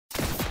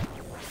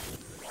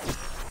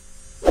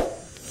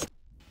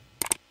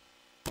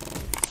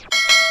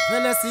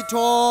Vele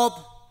sitop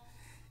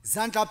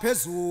Zandla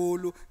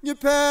phezulu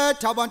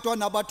ngiphethe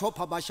abantwana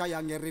abathopha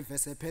bashaya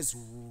ngereverse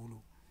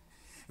phezulu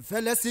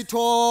Vele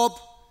sitop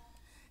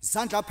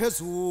Zandla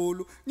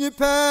phezulu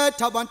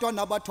ngiphethe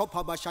abantwana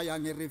abathopha bashaya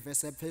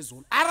ngereverse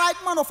phezulu. Alright,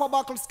 man of a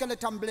buckle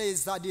skeleton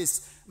blazer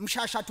this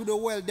Mshasha to the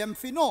world them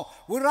fino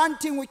we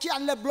ranting we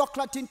can't let block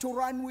Latin to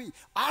run we.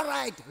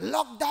 Alright,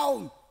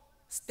 lockdown,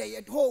 stay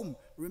at home,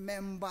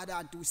 remember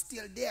that we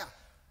still there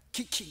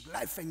kicking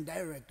life and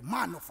direct,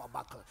 man of a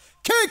buckle,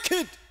 kick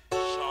it.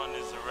 Sean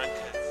is the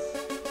records.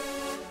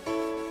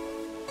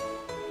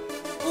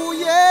 Oh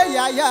yeah.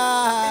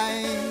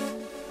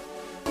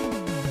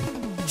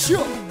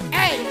 Sure.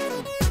 Hey,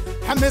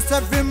 I miss a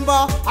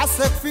Vimba, I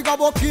said figure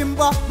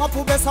Kimba,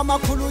 Mapubesa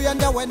Makulu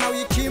yende wena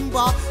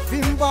wikimba,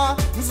 Vimba,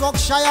 Nzok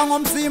Shaya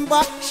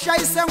Mzimba,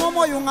 Shaise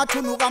Momo Yunga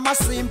Tunuga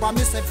Masimba,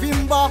 Miss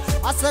Vimba,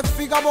 I said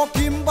figure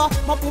Kimba,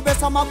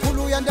 Mapubesa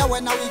Makulu yende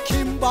wena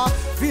wikimba,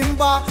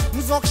 Vimba,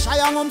 Nzok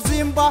Shaya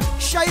Mzimba,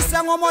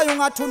 Shaise Momo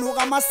Yunga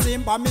Tunuga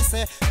Masimba, Miss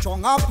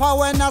Chonga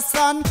Pawena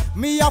San,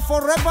 Mia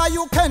forever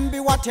you can be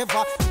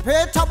whatever,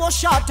 Petabo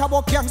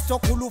Shatabo Kiangsto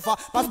Kulufa,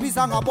 but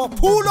Bizanga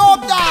pull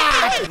up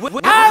that!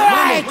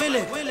 Alright!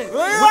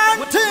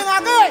 One thing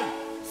again.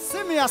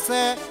 See me, I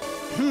say,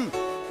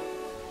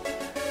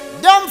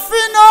 Dem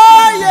fino,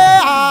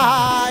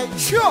 yeah,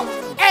 sure.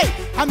 Hey,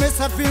 I miss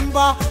a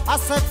Vimba, I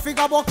said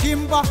figure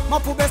Kimba,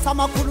 Mapubesa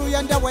Makulu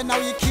yende wena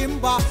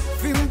wikimba,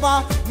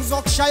 Vimba,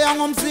 Nzok Shaya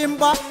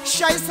Mzimba,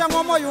 Shaise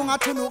Momo Yunga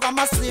Tunuga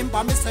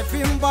Masimba, Miss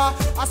Vimba,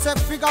 I said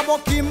figure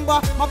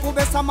Kimba,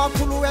 Mapubesa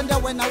Makulu yende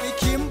wena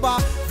wikimba,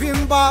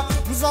 Vimba,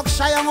 Nzok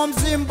Shaya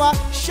Mzimba,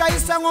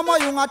 Shaise Momo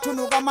Yunga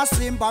Tunuga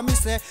Masimba,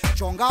 Miss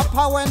Chonga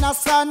Pawena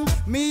San,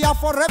 Mia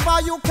forever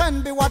you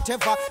can be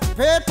whatever,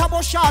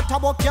 Petabo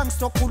Shatabo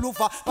Kiangsto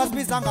Kulufa,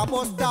 Bazbizanga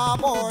Bosta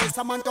Boy,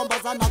 Samantomba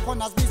Zana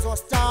Konas Bizo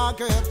Star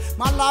Girls,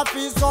 my life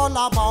is all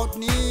about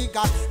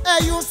niggas.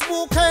 Hey, you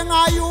smoking,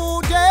 are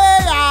you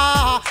there?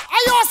 Are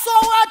you so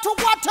to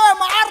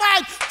whatever?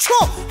 Alright,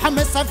 true. I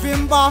miss a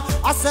Vimba,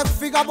 I said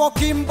figure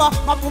Kimba,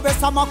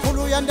 Mapubesa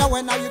Makulu yende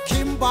wena you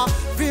Kimba,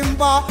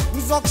 Vimba,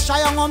 Nzok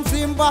Shaya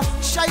Mzimba,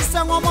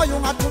 Shaise Momo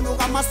Yunga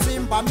Tunuga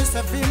Masimba, Miss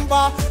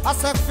Vimba, I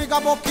said figure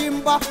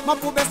Kimba,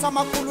 Mapubesa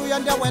Makulu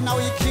yende wena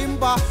you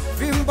Kimba,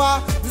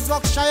 Vimba,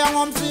 Nzok Shaya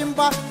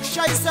Mzimba,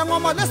 Shaise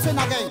Momo, listen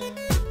again.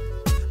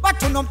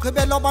 Batunum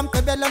Kibelo, Bam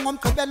Kibelo,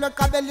 Kibelo,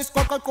 Kabelis,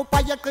 Coco,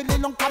 Kupaya,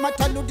 Kililong, Kama,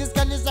 tell you this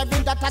girl is a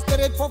vin that has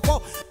the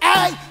for.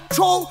 Hey,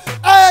 Cho,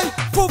 hey,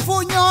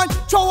 Fufunyan,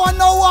 Cho,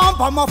 no one,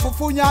 Bama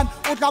Fufunyan,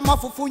 Utama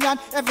Fufunyan,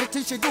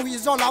 everything she do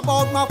is all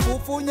about my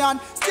Fufunyan.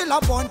 Still I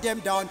burn them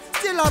down,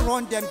 still I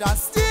run them down,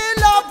 still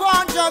I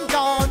burn them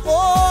down.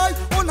 Boy,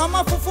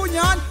 Unama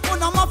Fufunyan,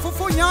 Unama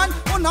Fufunyan,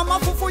 Unama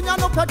Fufunyan,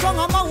 no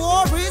Petronga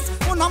worries,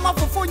 Unama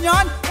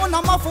Fufunyan,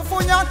 Unama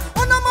Fufunyan,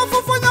 Unama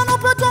Fufunyan, no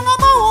Petronga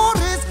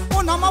worries.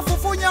 Unama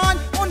Fufunyan,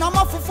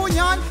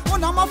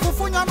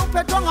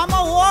 Petronga ma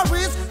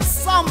worries.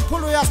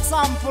 Sample ya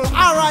sample.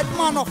 Alright,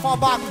 man of a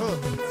buckle.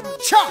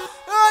 Cha,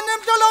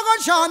 nim jalogan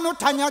shan,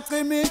 utanya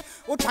krimi,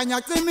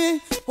 utanya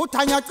krimi,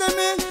 utanya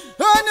krimi.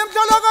 Nim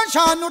jalogan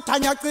shan,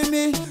 utanya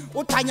krimi,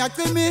 utanya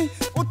krimi,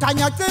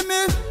 utanya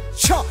krimi.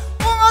 Cha.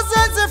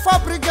 Ungazenze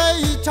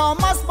fabricate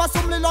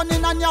masipasumlilo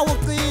nina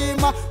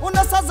nyawucima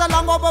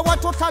unasazela ngoba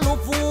watothala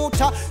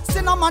uvutha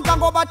sinamandla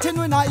ngoba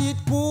thina wina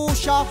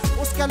itpusha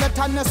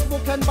uskeleton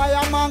nesbuken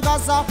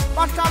bayamangaza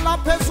bahlala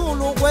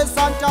phezulu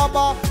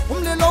kwezantaba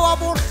umlilo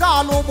wabo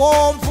uhlala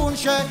ubomvu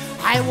nje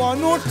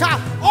ayiwona utha.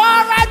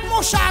 Alright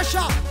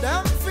Mshasha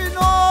Dem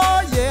fino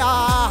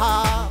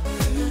yeah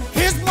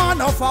he's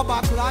man of a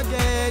buckle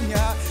again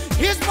yeah.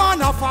 He's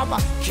man of a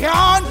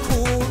can't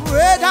cool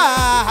red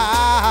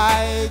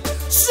eye.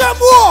 Some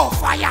more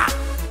fire,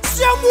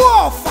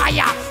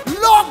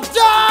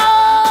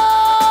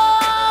 lockdown.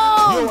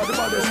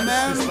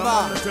 Remember,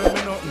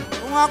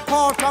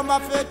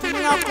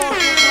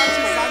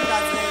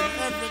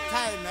 every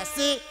time I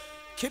see,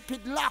 keep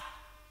it locked.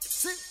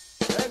 See,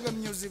 reggae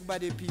music by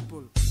the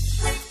people.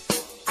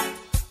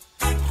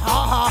 Ha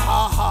ha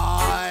ha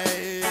ha.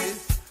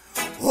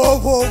 Ho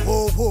ho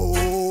ho ho.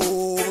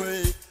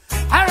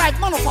 Alright,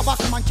 man of a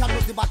buckle, man can't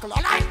lose the buckle.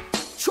 Alright,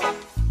 sure.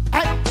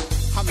 Hey.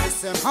 I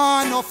miss a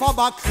man of a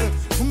buckle,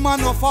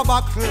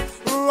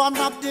 run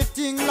up the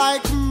thing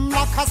like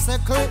a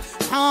circle.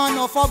 Man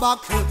of a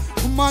buckle,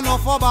 run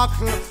up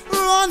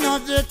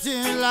the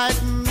thing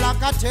like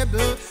a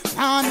table.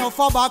 Man of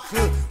a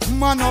buckle,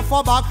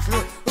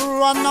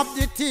 run up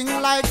the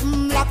thing like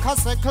a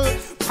circle.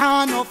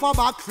 Man of a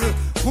buckle,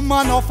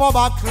 run up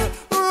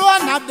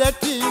the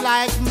thing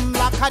like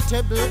a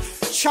table.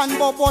 Shan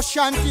Bobo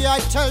Shanti, I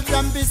tell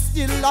them be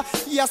still.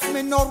 Yes,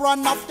 me no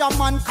run after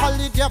man call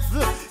the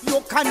devil.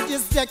 You can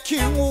diss the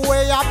king who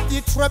way up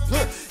the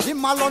triple.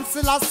 Him alone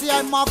Selassie,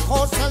 I'm a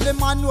Coastal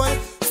Emmanuel.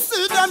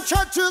 See them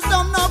churches,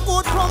 them no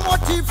good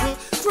promotive.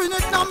 Twin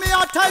it now me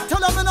a title,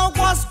 them no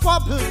go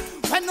squabble.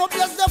 When no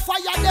bless the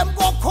fire, them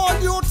go call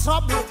you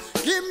trouble.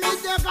 Give me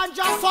the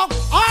ganja fuck.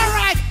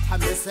 Alright, I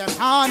miss a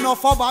man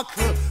of a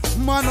buckle,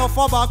 run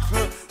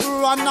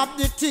up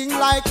the thing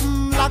like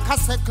like a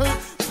sickle.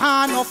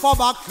 Man of a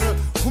buckle,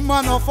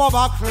 woman of a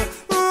buckle.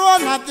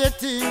 Run up the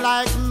thing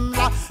like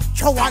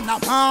Joanna.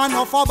 Man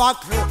of a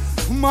buckle,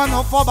 woman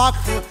of a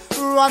buckle.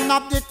 Run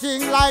up the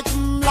thing like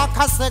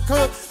a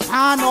sickle.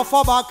 Man of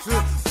a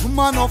buckle,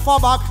 woman of a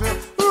buckle.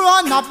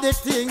 Run up the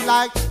thing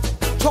like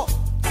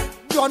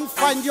don't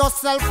find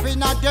yourself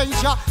in a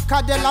danger.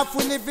 Cadella who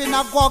live in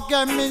a go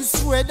game in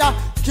Sweden.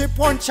 Keep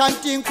on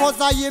chanting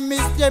cause I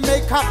miss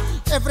Jamaica.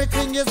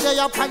 Everything is there,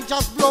 you can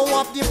just blow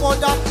up the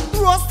border.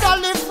 Roster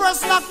live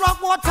fresh like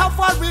rock water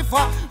for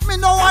river. Me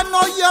no want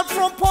no yell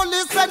from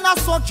police and a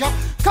soldier.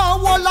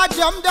 Cause all of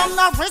them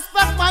not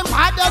respect my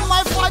mad and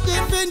my body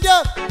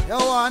finger. You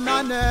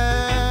wanna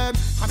name?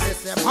 I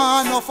miss a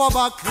man of a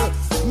buckle,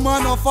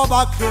 man of a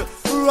buckle.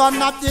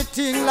 Run up the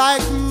thing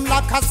like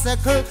a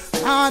circle.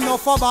 Man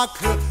of a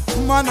buckle,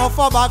 man of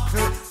a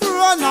buckle.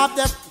 Run up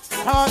the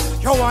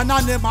you wanna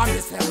name and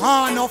miss a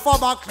man of a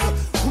buckle,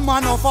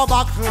 man of a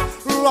buckle.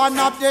 Run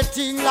up the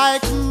thing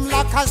like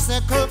a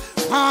circle.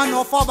 Man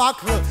of a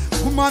buckle,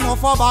 man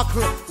of a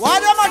buckle.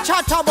 What am I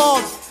chat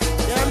about?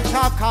 Them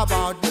talk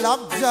about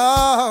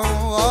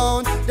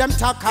lockdown. Them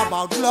talk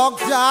about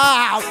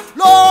lockdown.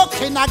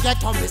 Look in a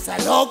ghetto, me say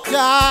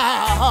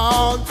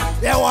lockdown.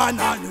 They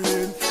wanna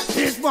name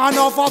this man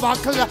of a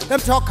buckle. Them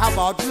talk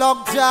about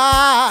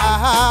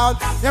lockdown.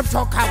 Them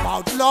talk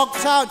about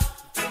lockdown.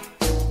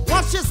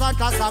 Watch his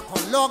ankles are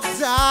called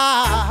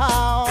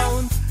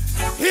lockdown.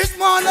 This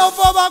man of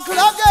a buckle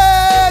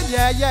again.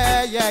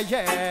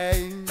 Yeah.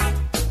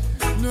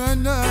 No.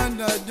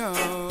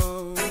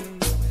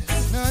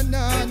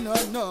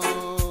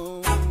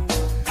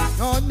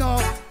 No.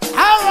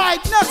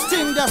 Alright, next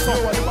thing that's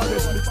all.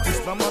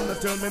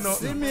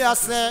 See me, I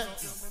say,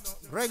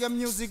 reggae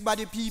music by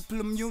the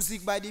people,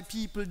 music by the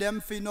people,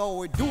 them fi know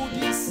we do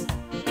this.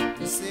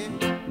 You see?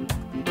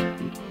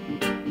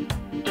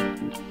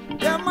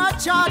 Them a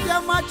chat,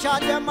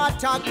 them a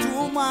talk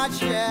too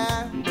much,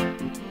 yeah.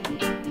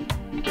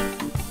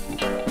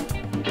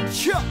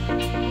 Sure.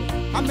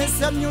 I miss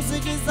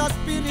music is a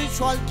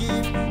spiritual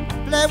gift.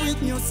 Play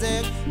with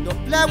music,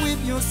 don't play with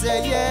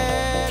music,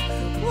 yeah.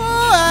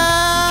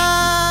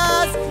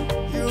 Yes,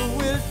 you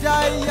will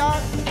die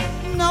young.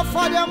 Now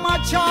for them a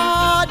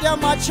chat,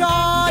 them a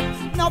chat.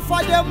 Now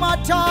for them a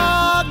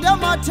talk,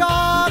 them a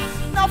talk.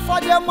 Now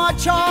for them a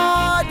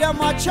chat,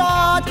 them a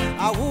chat.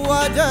 Who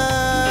are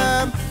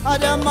them?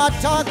 Them a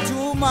talk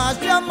too much.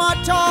 Them a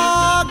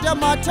talk,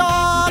 them a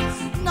talk.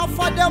 Now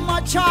for them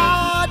a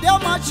chat,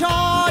 them a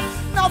chat.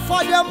 Now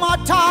for them a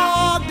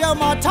talk,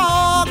 them a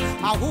talk.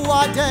 Who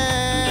are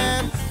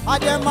them?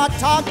 Them a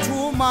talk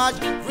too much.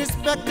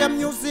 Respect the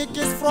music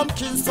is from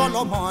King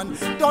Solomon.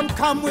 Don't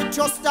come with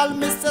your style,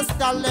 Mr.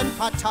 Stalin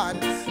pattern.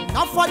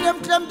 Now for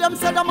them claim them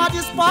say them are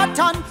this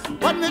pattern.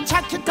 When we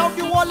check it out,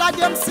 the whole of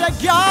them say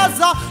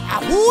Gaza.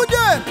 Who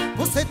them?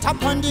 Who sit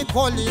up on the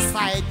holy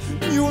side?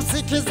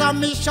 Music is a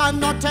mission,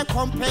 not a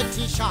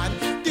competition.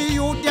 The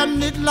youth them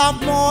need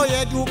love, more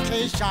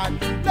education.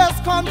 Let's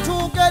come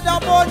together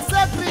about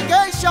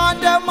segregation.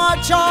 Them a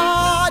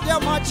chat,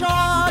 them a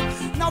chat.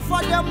 Now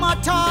for them a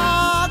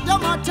talk,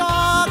 them a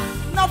talk.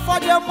 Now for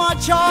them a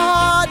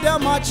chat,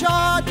 them a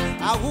chat.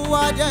 Who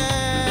are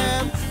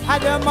them?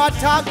 Them a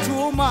talk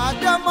too much.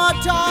 Them a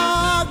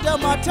talk,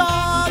 them a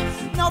talk.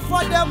 Now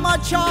for them a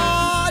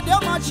chat,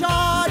 them a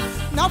chat.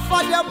 Now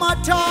for them a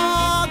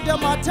talk,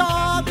 them a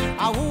talk.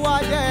 Who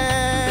are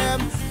them?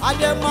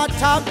 Them a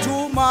talk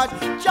too much.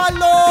 Your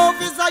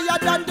love is higher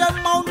than the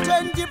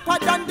mountain, deeper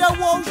than the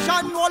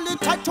ocean. Only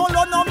touch all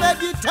on no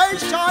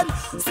meditation.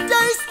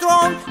 Stay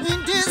strong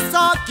in this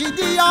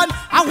Gideon.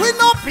 And we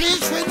no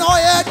bleach, we no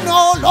head,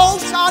 no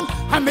lotion.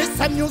 And miss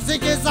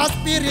music is a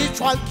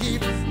spiritual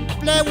gift.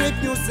 Play with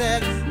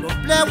music,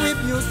 don't play with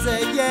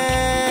music,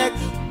 yeah.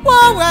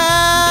 Whoa,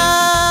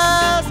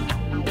 yes.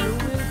 You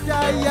will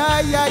die,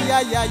 yeah.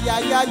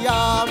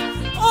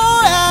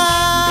 Oh,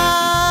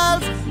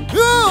 yes.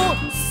 You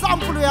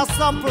sample, yeah,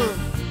 sample.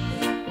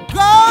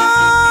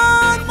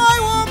 Gone, my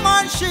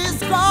woman, she's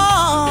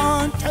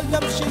gone. Tell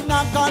them she's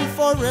not gone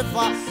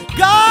forever.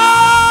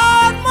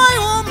 Gone, my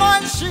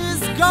woman,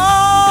 she's gone.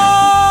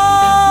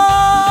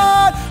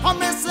 I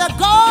miss her,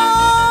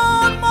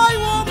 gone, my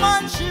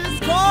woman, she's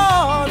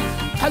gone.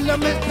 Tell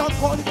them it's not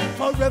gone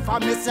forever.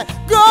 Miss her,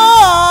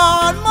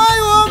 gone, my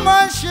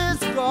woman, she's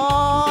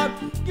gone.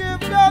 Give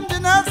them the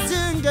next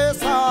thing they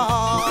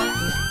saw.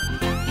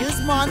 This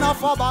man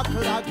of a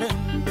buckle again.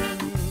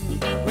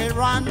 We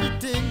run the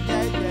thing,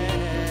 yeah.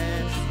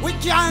 We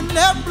can't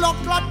let block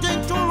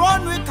nothing to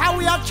run with. How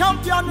we are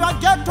champion, we are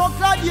ghetto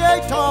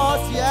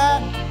gladiators,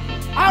 yeah.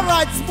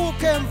 Alright,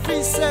 Smoke and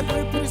Fisek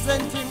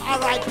representing,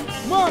 alright,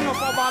 man of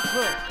a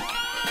buckle.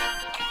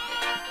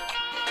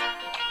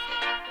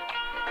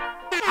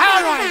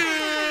 Alright,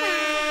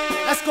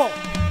 let's go.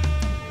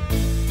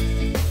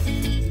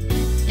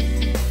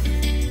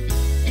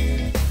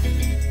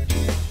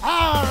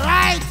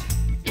 Alright,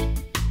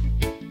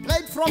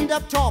 played from the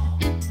top.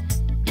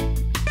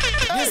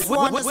 This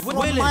one is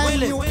from my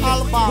new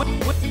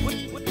album.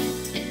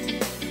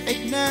 It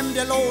named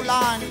The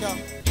Lowland.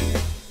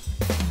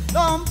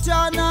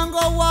 Lomjana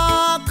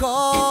Ngowakho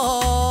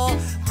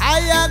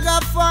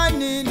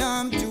ayakafani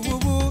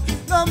namtubu.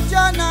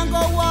 Lomjana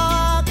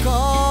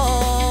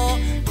Ngowakho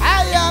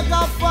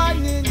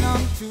ayakafani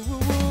namtubu.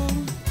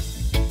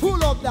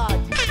 Pull up that.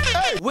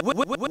 Hey.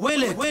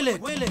 Will it.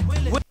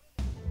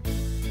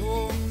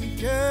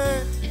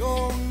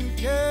 Don't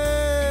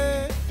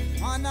care.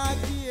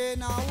 Manakie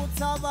na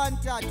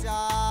utabantata.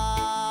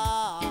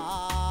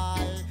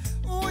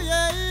 Oh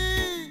yeah.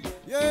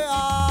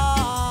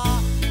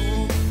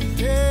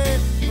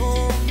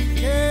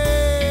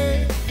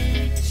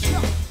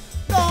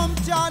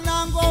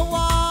 Lomjana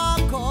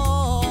Ngowakho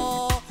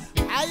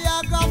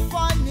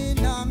ayakafani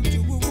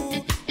namtubu.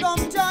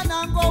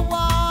 Lomjana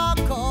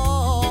Ngowakho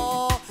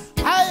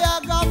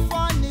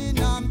ayakafani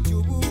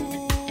namtubu.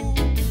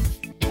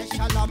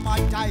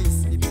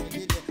 Eshalamatize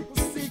nipelile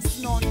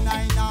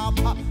u609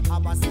 apha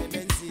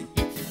abasebenzi.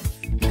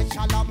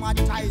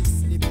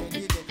 Eshalamatize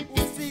nipelile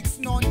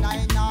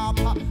u609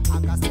 apha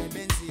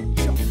akasebenzi.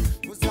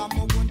 Uzama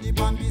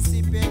ukundibambisa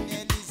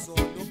ipenelizo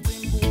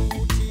lucimba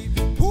ukuthi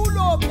pull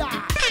up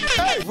that.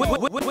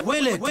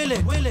 Will it.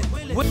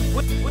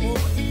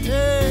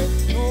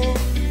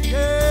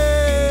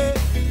 Okay.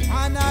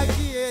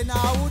 Anakie na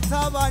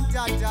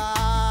utabantata.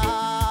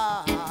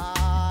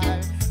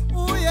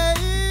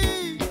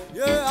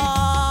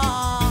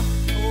 Yeah.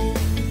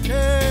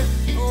 Okay.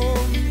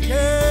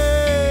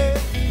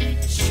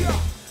 Sure.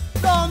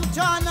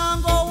 Lomjana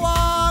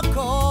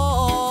Ngowakho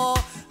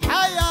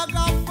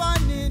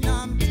ayakafani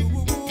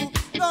namtubu.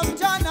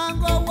 Lomjana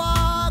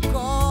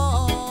Ngowakho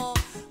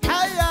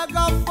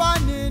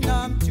ayakafani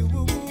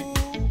namtubu.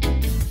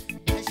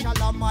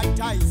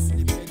 Eshalamatize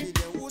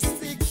nipelile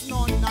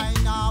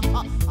u609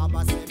 apha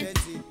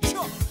abasebenzi.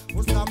 Sure.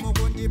 Uzama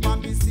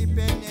ukundibambisa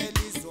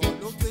ipenelizo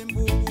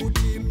lucimba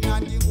ukuthi mna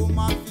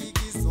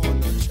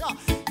ndingumafikizolo. Sure.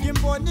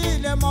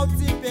 Ngimbonile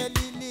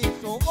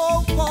mawutsipelilihlo.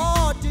 Oh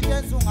God,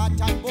 intenze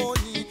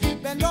ungathamboni.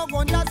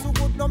 Bendoko ndazi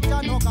ukuthi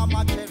lomntana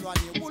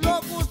okamakhelwane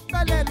kulokhu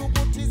usicelela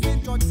ukuthi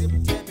izinto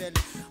zimthebele.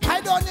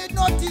 I don't need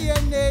no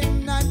DNA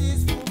mna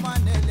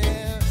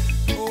ndisifumanele.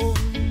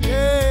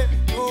 Okay.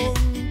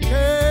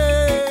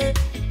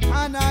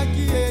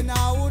 Anakie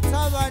na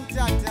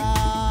utabantata.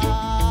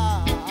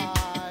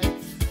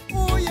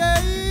 Oh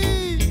yeah.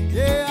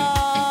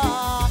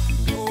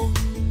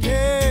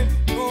 Okay.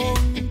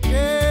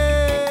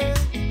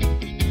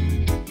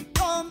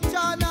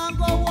 Lomjana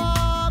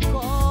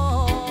Ngowakho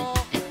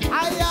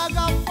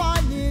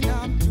ayakafani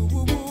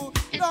namtubu.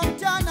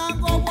 Lomjana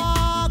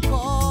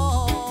Ngowakho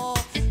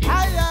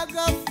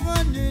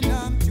ayakafani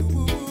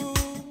namtubu.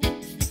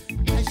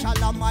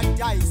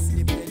 Eshalamatize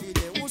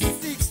nipelile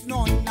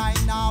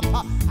u609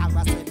 apha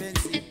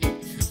abasebenzi.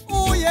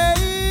 Oh yeah.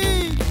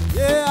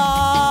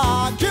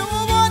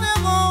 Kimubone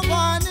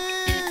ngobani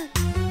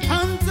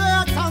hanze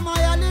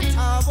akamaya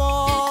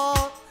lithabo.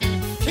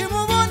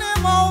 Kimubone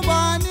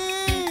ngobani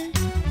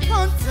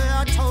hanze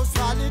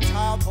athosa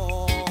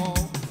lithabo.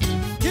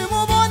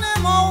 Kimubone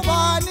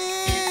ngobani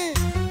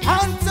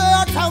hanze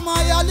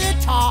akamaya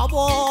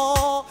lithabo.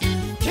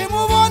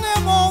 Kimubone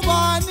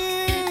ngobani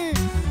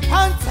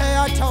hanze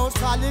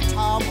athosa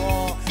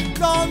lithabo.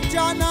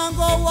 Lomjana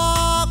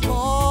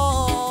Ngowakho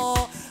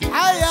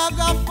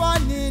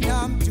ayakafani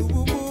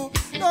namtubu.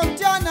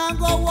 Lomjana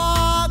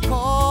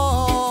Ngowakho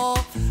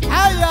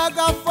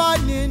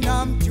ayakafani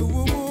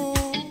namtubu.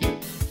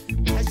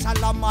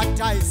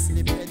 Eshalamatize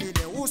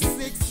nipelile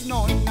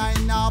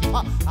u609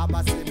 apha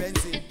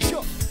abasebenzi.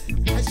 Sure.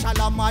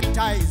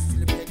 Eshalamatize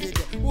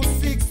nipelile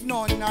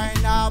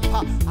u609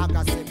 apha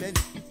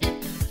akasebenzi.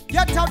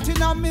 Get out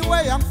in on me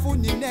way I'm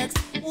funny next.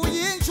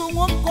 Uyinju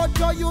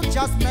ngomgodo you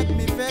just make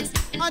me vex.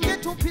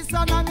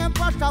 Andithupisana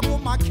ngempahla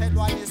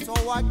kumakhelwane so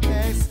what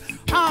next?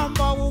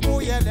 Hamba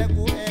ubuyele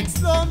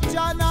ku-ex.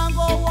 Lomjana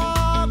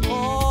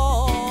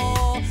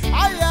Ngowakho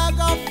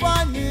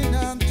ayakafani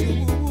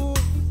namtubu.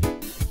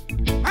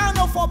 Man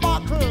of a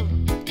buckle.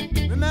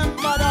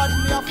 Remember that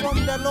me are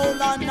from the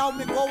lowland. Now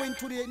me going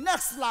to the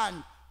next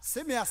land.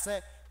 See me I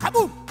say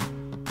kaboom.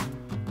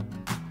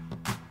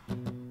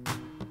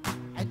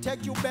 I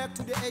take you back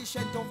to the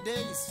ancient of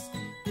days.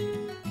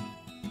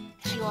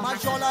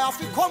 Majola have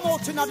to come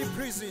out in the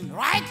prison,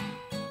 right?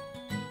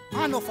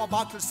 Man of a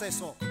battle say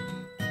so.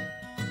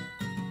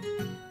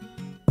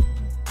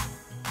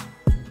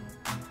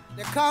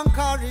 The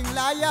conquering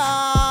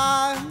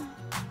lion.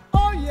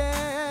 Oh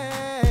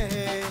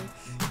yeah.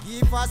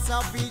 Give us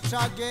a beach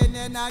again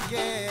and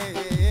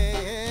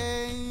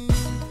again.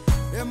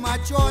 The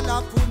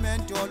Majola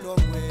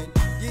pumentolongwen.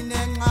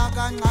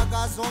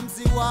 Ginengaga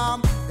zomzi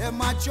wam. The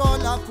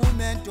Majola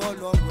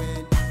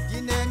pumentolongwen.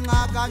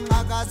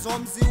 Ginengaga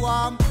zomzi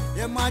wam.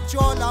 The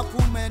Majola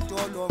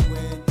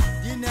pumentolongwen.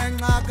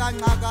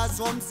 Ginengaga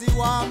zomzi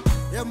wam.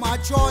 The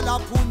Majola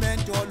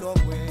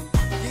pumentolongwen.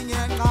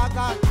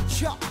 Ginengaga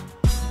cha.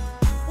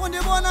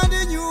 Unibona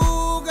ndi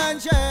nyuga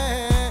nje.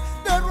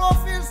 The road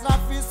feels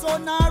like it's so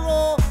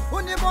narrow.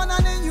 Unibona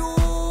ndi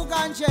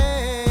nyuga nje.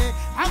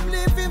 I'm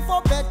living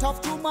for better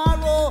of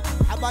tomorrow.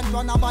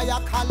 Abantwana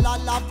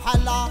bayakhalala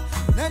phala,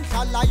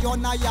 nendlala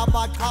yona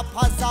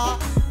yabaxhaphaza.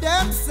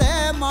 Dem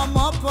say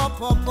mama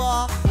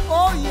papa,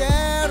 oh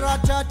yeah,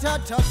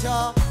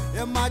 ratatatata.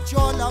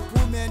 Majola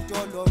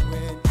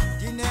pumentolongwe,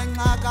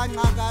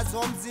 dinengaga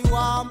zomzi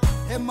wam.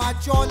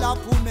 Majola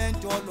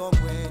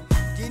pumentolongwe,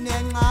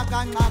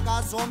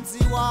 dinengaga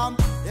zomzi wam.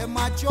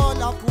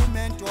 Majola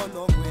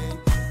pumentolongwe,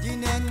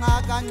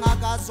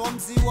 dinengaga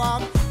zomzi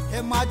wam.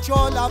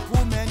 Majola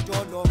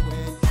pumentolongwe,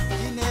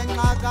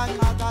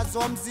 dinengaga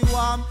zomzi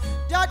wam.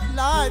 That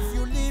life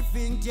you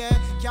living there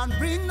can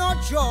bring no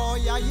joy,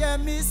 I hear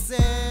me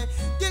say.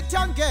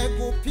 Ditange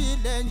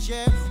kupile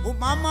nje,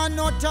 umama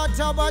no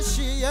tata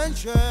bashi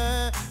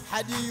nje.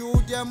 How do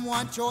you them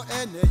want your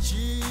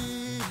energy?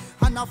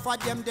 And for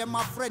them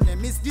a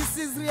friend, miss, this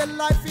is real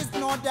life, it's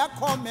not a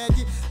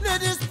comedy.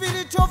 Let the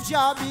spirit of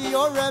Jah be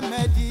your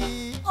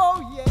remedy. Oh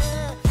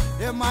yeah,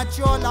 the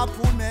Majola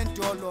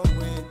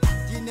pumentolongwe,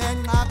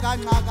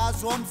 dinengaga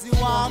zomzi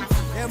wam.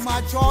 The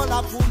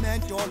Majola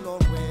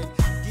pumentolongwe,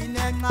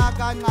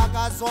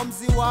 dinengaga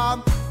zomzi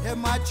wam. The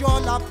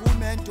Majola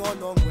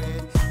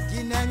pumentolongwe,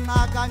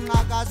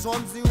 dinengaga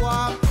zomzi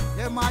wam.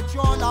 The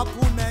Majola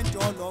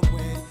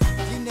pumentolongwe,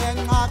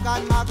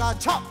 dinengaga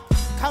chop.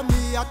 Come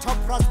here, top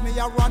ras me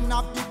a run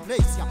up the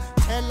place, yeah.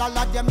 Tell all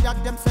of them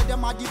that them say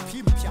them are the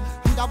pimp, yeah.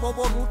 And the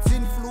bobo roots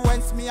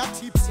influence me a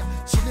tips, yeah.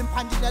 Chillin'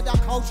 pan the leather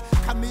couch,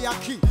 come here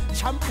king,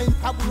 champagne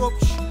pablo.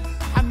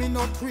 I'm in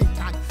no treat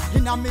and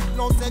in a mid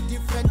closet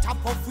different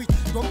type of weed.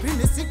 Don't bring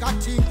me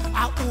cigarette,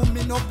 I owe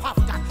me no puff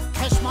that.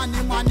 Cash money,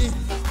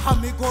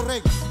 I'm me go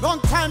reg.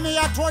 Long time me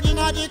a told in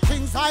the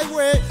King's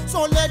Highway,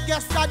 so let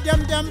guess that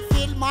them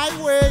feel my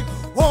way.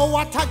 Oh,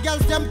 what a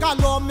girls them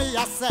galore me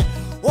a say.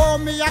 Oh,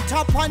 me a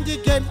top on the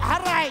game,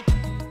 alright.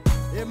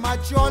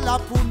 Majola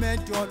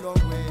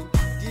pumentolongwe,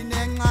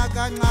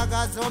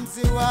 dinengaga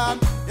zomzi wam.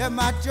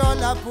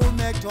 Majola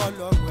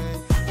pumentolongwe,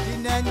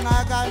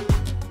 dinengaga.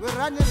 We're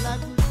running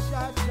like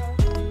Mshasha,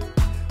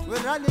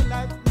 we're running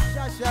like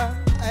Mshasha,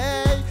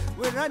 hey.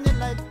 We're running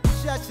like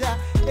Mshasha,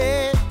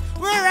 hey.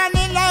 We're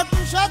running like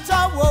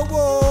Mshasha, whoa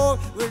whoa.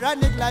 We're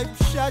running like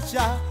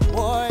Mshasha,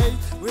 boy.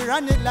 We're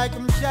running like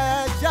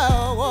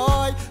Mshasha,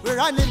 boy. We're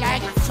running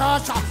like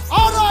Mshasha.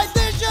 Alright,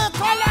 DJ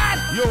Colin.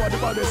 Yo, what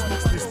about this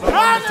mix? This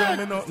time, tell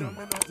me nothing.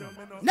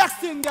 Next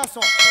thing, that's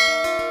all.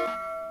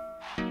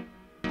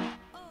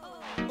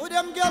 Who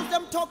them girls,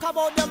 them talk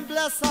about them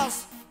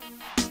blessers.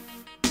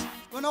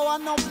 We no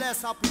want no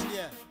bless up in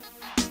there.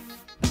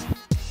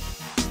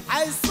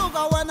 I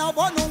sugar when I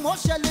want no more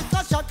shelly,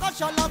 kasha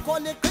la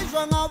kole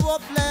kishwa ngabo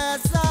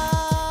blessa.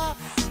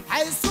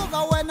 I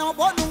sugar when I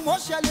want no more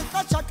shelly,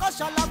 kasha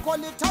la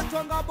kole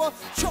tatwa ngabo.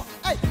 Sure,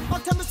 hey,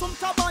 batemi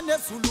sumtabane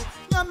Zulu,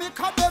 nyami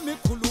kabe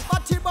mikulu,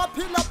 batiba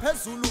pila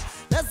pezulu.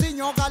 Lezi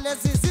nyoga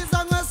lezi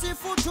ziza ngesi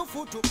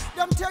futu.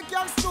 Them take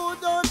your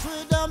students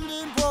with them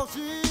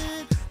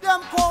limbokin.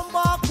 Them come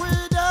back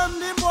with them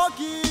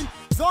limbokin.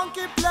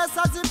 Zonky place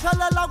as if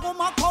la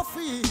goma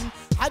coffee.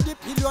 Had the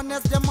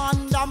billionaires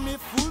demand me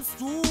full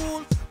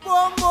stool.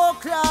 Bombo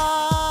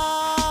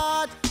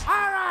clad.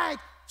 Alright,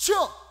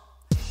 sure.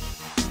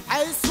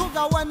 I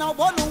sugar when I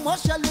want no more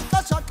shelly,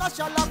 kasha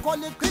la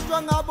koli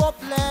kidwa ngabo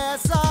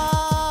place.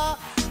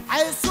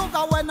 I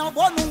sugar when I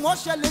want no more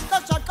shelly,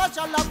 kasha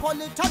la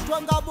koli tatwa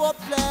ngabo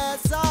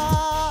place.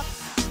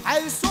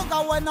 I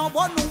sugar when I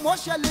want no more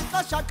shelly,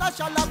 kasha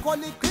la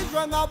koli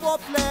kidwa ngabo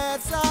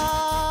place.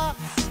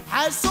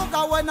 I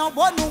sugar when I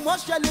want no more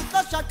shelly,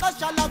 kasha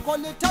la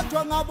koli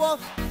tatwa ngabo.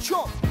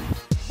 Sure.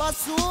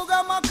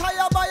 Basuga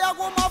makaya baya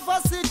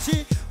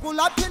kumavasiti.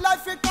 Kulaphi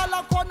life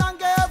ikala khona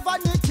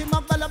ngevanity.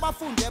 Makubala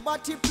bafunde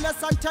bathi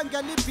place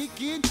antengeli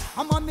begin.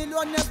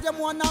 Ama-millionaires them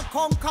wanna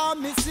conquer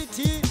me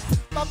city.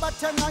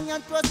 Babathenga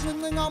ngento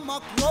esincinci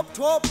ngama-crop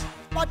top.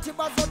 Bathi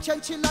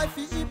bazochange life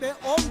ibe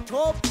on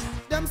top.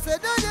 Them say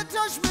they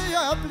touch me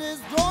here,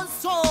 please don't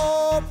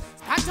stop.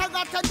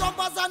 Skatha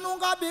ntombazana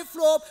ungabi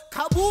flop.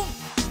 Kaboom.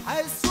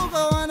 I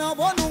sugar when I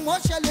want no more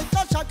shelly,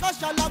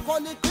 kasha la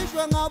koli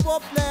kishwe ngabo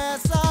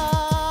place.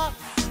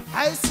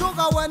 I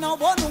sugar when I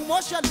want no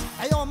more shelly.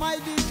 Ayo my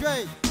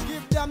DJ,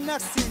 give them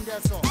next thing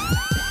there so.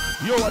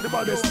 Yo, what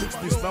about this mix?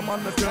 This the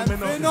man that tell me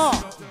nothing. No.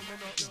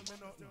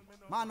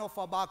 Man of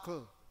a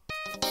buckle.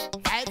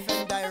 Life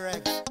and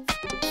direct.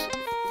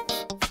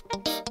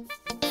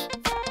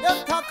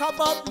 Them talk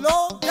about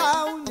low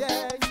down,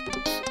 yeah.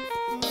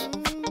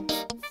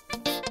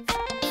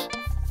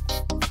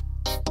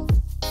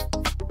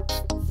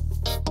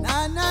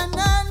 Na na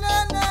na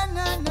na na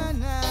na na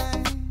na.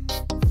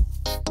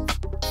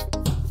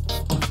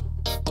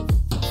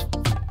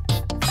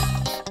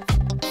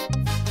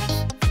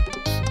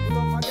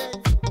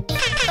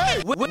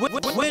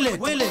 Will it.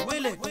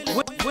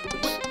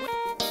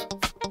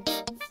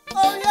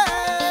 Oh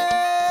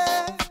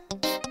yeah.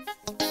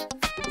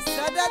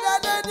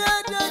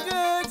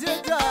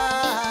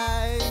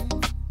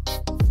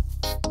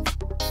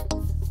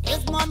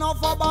 It's man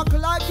of a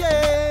buckle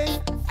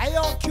again. I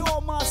don't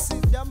cure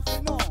massive them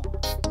for no.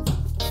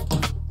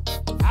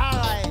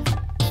 Alright.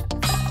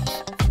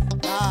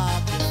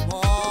 Love them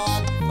all.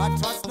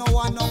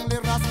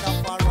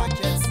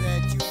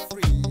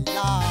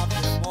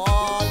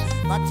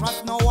 but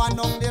trust no one,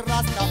 only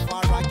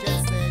Rastafari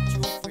can set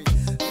you free.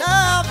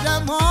 Love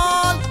them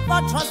all,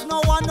 but trust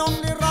no one,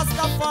 only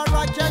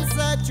Rastafari can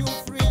set you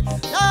free.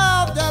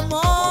 Love them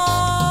all.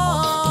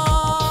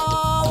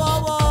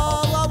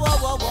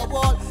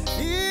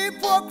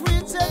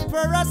 Hypocrites and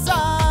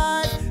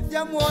parasites,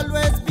 them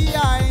always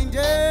behind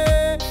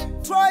it,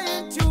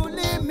 trying to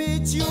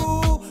limit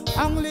you.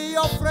 Only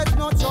your friend,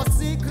 not your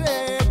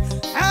secret.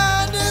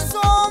 And it's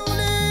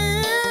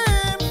only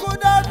him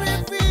could have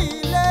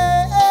revealed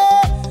it.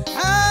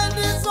 And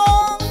it's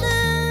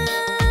only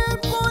him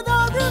could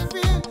have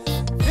revealed.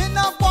 In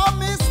a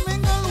promise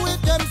mingle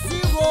with them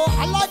zero.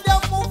 I like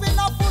them moving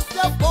a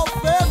footstep of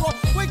Pharaoh.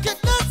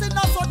 Wickedness in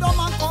a Sodom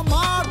and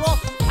Gomorrah.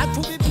 And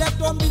to be black,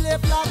 don't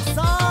believe black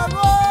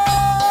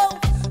sorrow.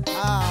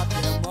 Have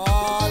them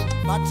all,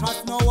 but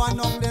trust no one,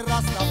 only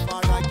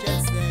Rastafari can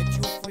set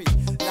you free.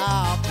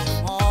 Love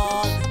them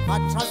all,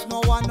 but trust no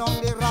one,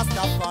 only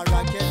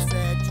Rastafari can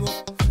set you.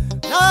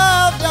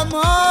 Love them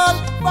all,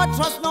 but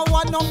trust no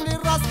one, only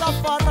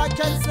Rastafari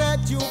can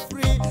set you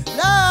free.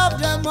 Love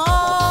them all.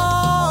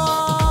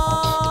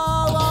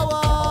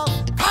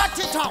 Cut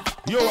it up.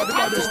 Yo, what the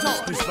baddest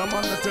this man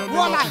that tell me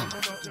nothing.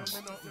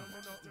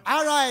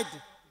 All right,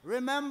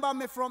 remember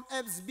me from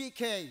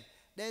SBK.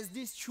 There's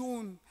this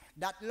tune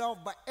that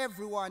loved by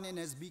everyone in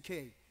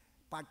SBK,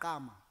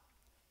 Pakama.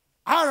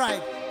 All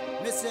right,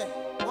 me say,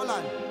 hold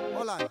on.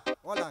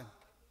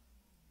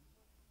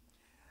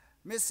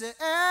 Me say,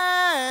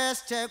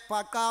 check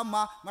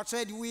Pakama, ma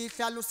trade with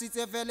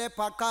Lusite Vele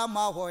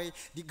Pakama hoy.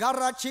 The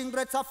garaching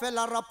reta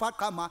fella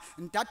rapakama,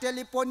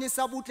 ntateli poni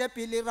sabute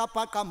pili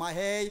rapakama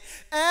hey.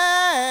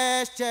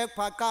 Check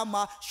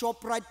Pakama,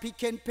 shop right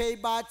pick and pay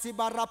bati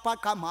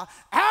barapakama.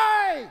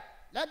 Hey,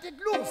 let it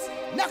loose.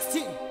 Next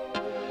thing.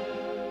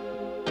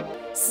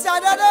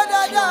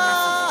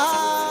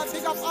 Sa-da-da-da-da.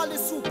 Big up all the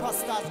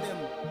superstars them.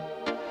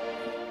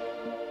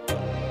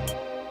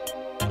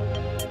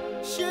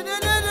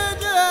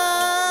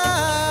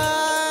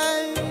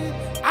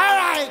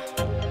 Alright.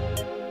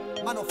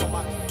 Man of a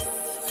man.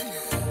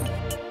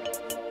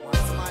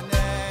 What's my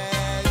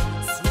name?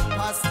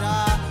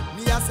 Superstar.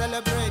 Me a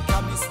celebrate,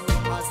 I'm a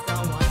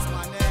superstar. What's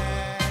my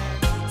name?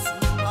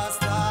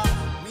 Superstar.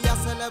 Me a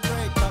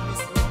celebrate, I'm a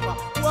super.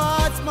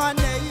 What's my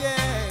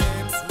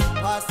name?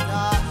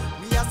 Superstar.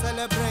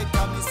 Celebrate,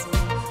 I'm a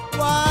super.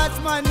 What's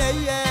my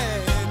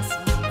name?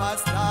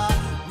 Superstar.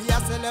 Me a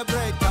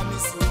celebrate, I'm a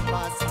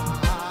superstar.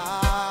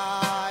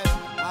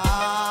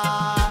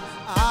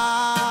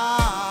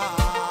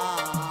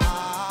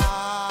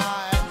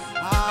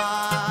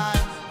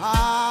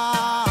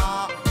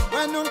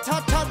 When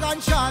tata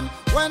ganshan,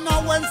 when I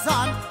went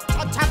son,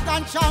 tata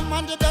ganshan,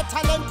 man the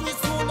talent we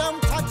soul them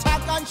tata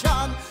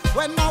ganshan.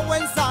 When I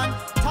went son,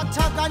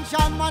 tata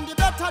ganshan, man the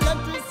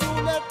talent we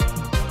soul them.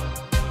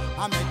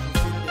 I make you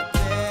feel the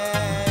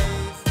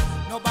place.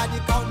 Nobody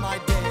count my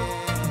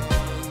days.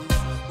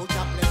 Who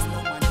can place no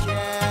man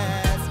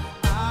cares.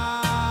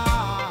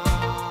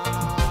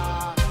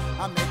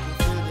 I make you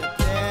feel the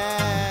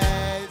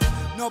place.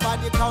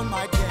 Nobody count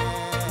my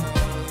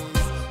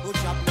days. Who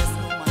can place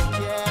no man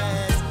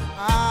cares.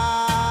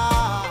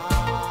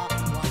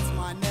 What's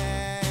my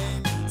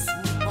name?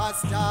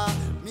 Superstar.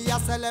 Me a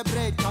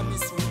celebrate, cause me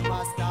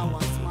superstar.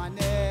 What's my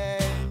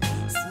name?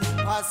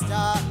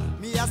 Superstar.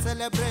 Me a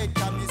celebrate,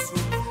 cause me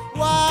super.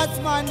 What's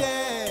my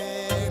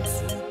name?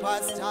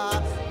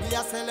 Superstar. Me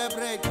a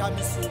celebrate, cause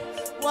me super.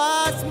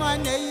 What's my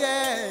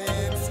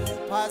name?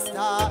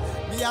 Superstar.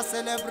 Me a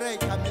celebrate,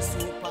 cause me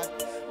super.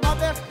 Ma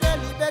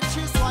behteli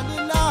bechi swali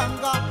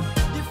langa.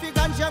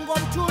 Difika njengo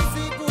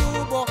mtunzi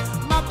kubo.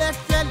 Ma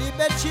behteli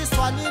bechi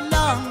swali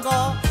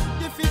langa.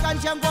 Difika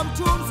njengo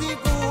mtunzi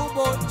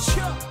kubo.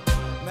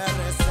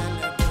 Mere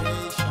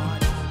celebration.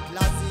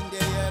 Class in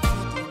the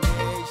every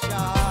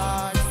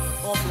nation.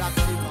 Oh, black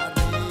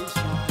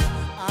liberation.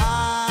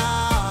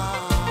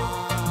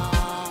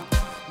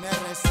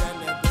 Mere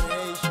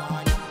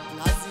celebration.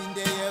 Class in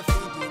the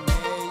every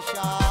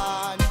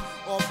nation.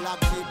 Oh,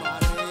 black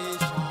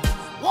liberation.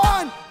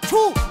 1, 2,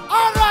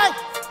 all right.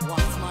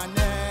 What's my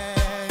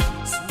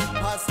name?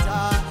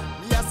 Superstar.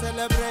 Me a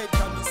celebrate,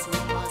 come me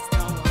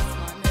superstar. What's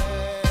my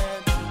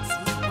name?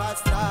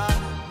 Superstar.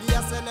 Me a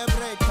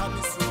celebrate, come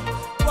me super.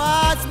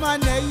 What's my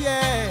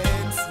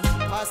name?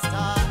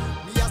 Superstar.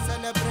 Me a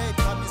celebrate,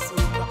 come me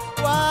super.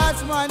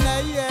 What's my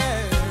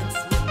name?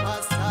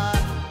 Superstar.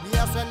 Me a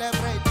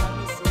celebrate, come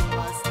me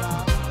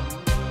superstar.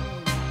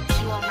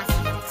 You are my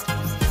favorite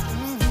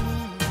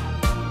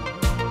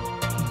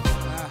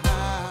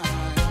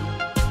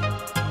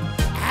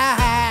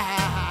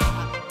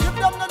Give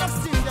them the next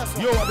thing, that's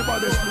all. Yo, what the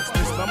baddest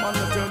this man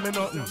that tell me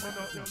nothing.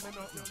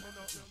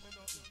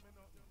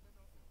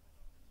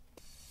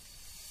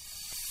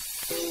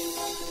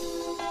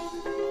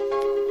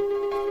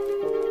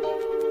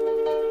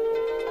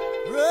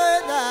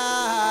 Red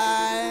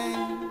eye.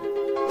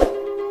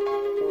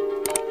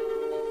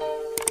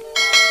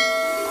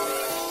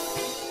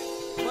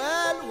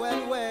 Well,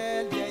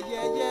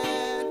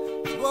 yeah.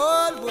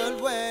 Well,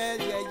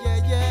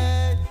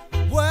 yeah.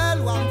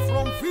 Well, I'm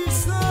from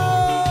Fisa.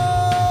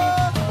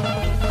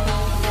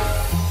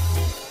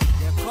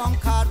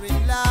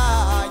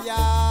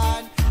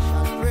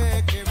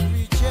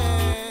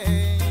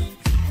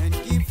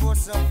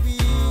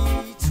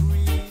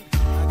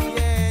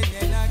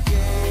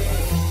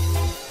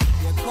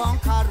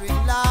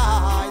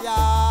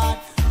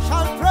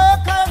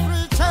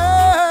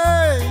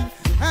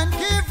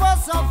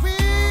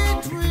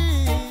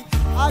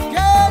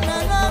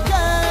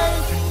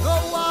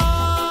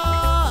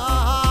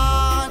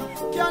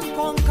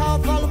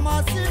 conquer all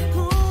massive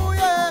crew,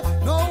 yeah.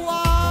 No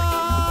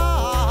one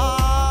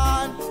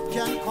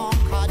can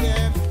conquer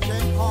them,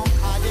 can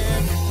conquer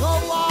them. No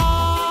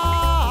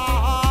one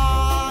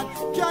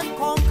can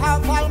conquer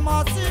all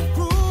massive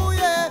crew,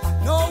 yeah.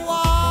 No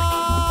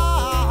one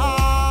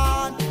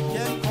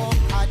can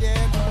conquer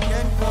them,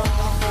 can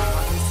conquer.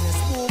 And this is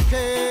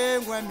spooky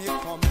when me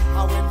come,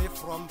 and when me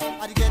from,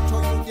 I get to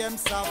you them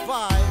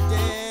survive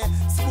there.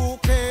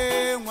 Spooky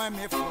when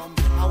me from,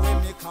 and when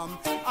me come,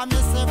 I me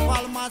say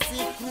Palmacy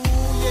crew,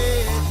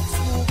 yeah.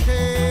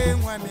 Spooky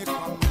when me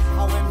come,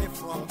 and when me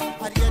from,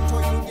 I get to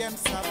you them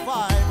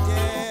survive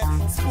there.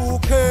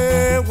 Spooky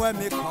when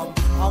me come,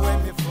 and when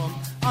me from,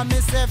 I me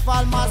say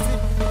Palmacy.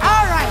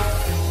 All right,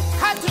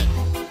 cut it,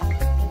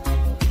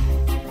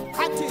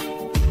 cut it.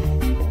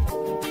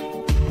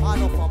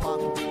 Man of a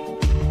back.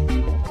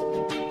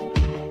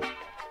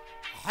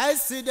 I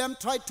see them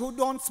try to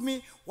dance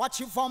me. Watch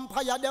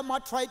vampire, them a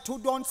try to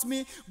dance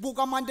me.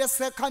 Boogerman the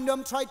second,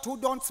 them try to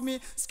dance me.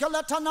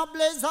 Skeleton a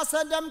blaze, I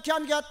said them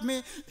can get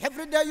me.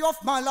 Every day of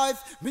my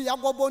life, me a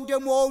go burn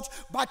them out.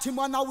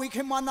 Batman a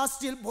wicked man a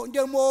still burn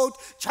them out.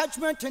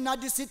 Judgment in a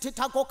the city,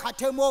 ta go cut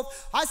them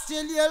off. I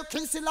still yell,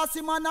 King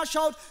Selassie man a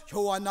shout.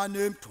 You wanna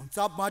name, don't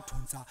up my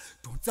tunza,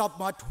 don't up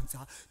my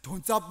tunza,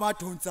 don't up my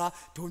tunza,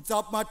 don't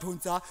up my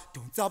tunza,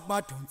 don't up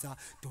my tunza,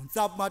 don't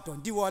up my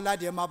tunza. The wall of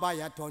them a buy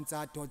a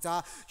tunza,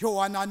 tunza. You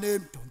wanna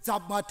name, don't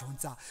up my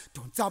tunza.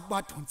 Don't up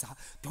my tunza,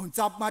 don't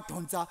up my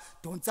tunza,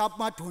 don't up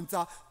my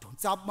tunza,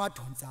 don't up my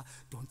tunza,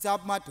 don't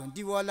up my tunza.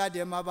 The wall of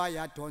them about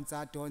ya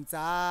tunza,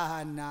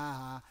 tunza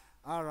na.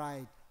 All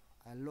right,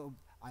 I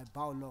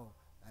bow low,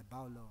 I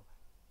bow low.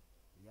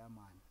 Yeah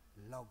man,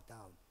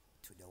 lockdown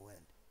to the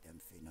world, them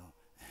finna.